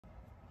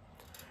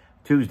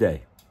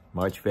Tuesday,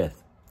 March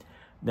 5th.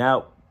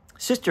 Now,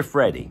 Sister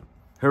Freddie,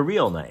 her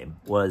real name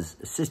was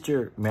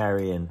Sister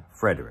Marion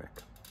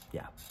Frederick.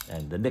 Yeah,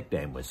 and the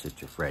nickname was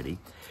Sister Freddie.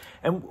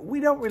 And we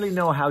don't really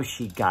know how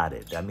she got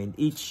it. I mean,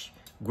 each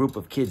group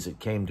of kids that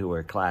came to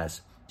her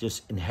class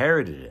just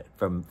inherited it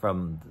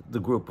from the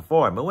group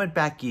before him. It went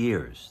back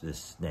years,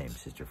 this name,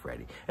 Sister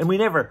Freddie. And we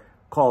never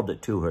called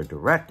it to her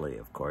directly,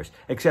 of course,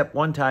 except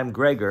one time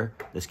Gregor,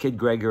 this kid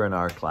Gregor in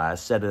our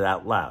class, said it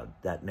out loud,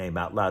 that name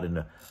out loud in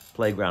the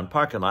playground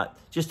parking lot,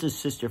 just as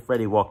Sister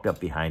Freddie walked up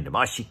behind him.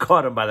 Oh, she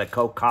caught him by the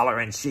coat collar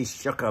and she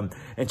shook him.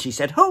 And she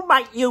said, "Who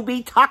might you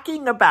be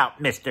talking about,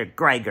 Mr.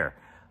 Gregor?"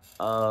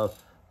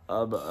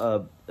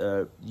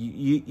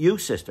 You,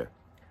 sister.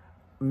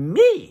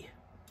 Me?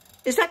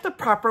 Is that the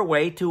proper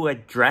way to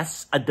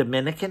address a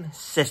Dominican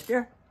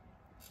sister?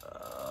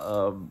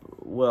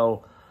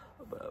 Well,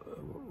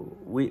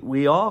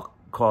 we all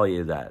call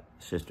you that,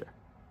 sister.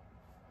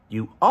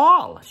 You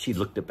all? She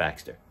looked at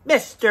Baxter.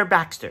 "Mr.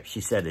 Baxter,"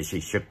 she said as she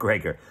shook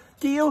Gregor.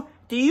 Do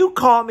you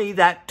call me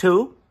that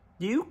too?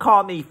 Do you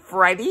call me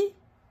Freddie?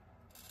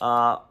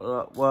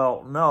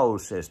 Well, no,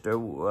 sister.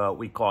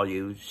 We call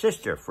you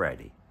Sister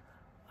Freddie.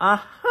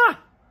 Uh-huh.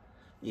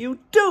 You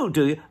do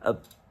you?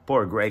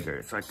 Poor Gregor.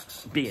 It's like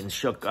being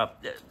shook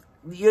up.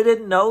 You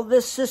didn't know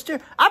this, sister?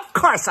 Of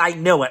course I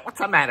knew it. What's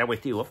the matter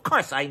with you? Of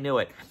course I knew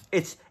it.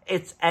 It's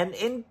an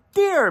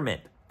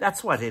endearment.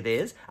 That's what it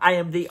is. I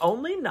am the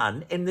only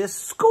nun in this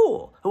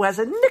school who has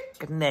a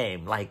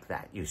nickname like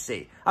that, you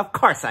see. Of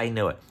course I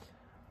knew it.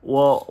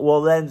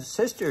 Well then,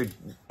 sister,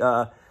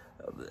 an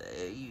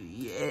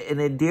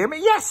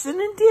endearment? Yes,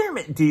 an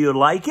endearment. Do you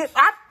like it?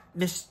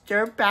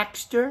 Mr.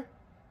 Baxter?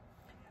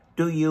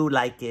 Do you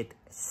like it,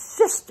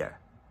 sister?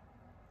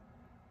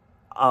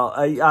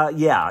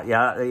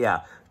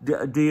 Yeah.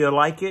 Do you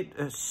like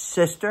it,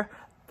 sister?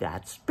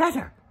 That's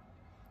better.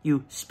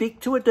 You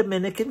speak to a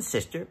Dominican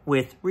sister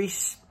with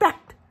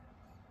respect.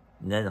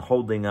 And then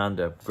holding on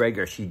to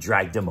Gregor, she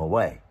dragged him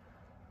away.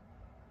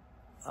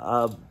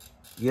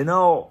 You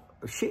know,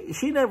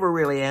 she never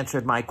really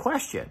answered my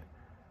question.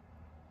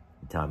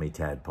 Tommy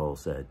Tadpole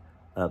said,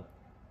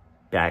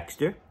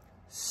 Baxter,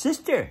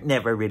 sister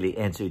never really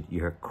answered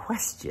your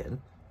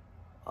question.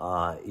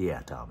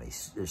 Yeah, Tommy,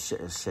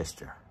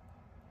 sister.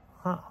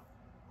 Huh.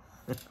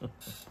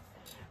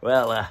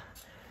 Well,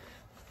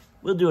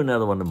 we'll do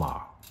another one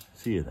tomorrow.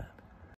 See you then.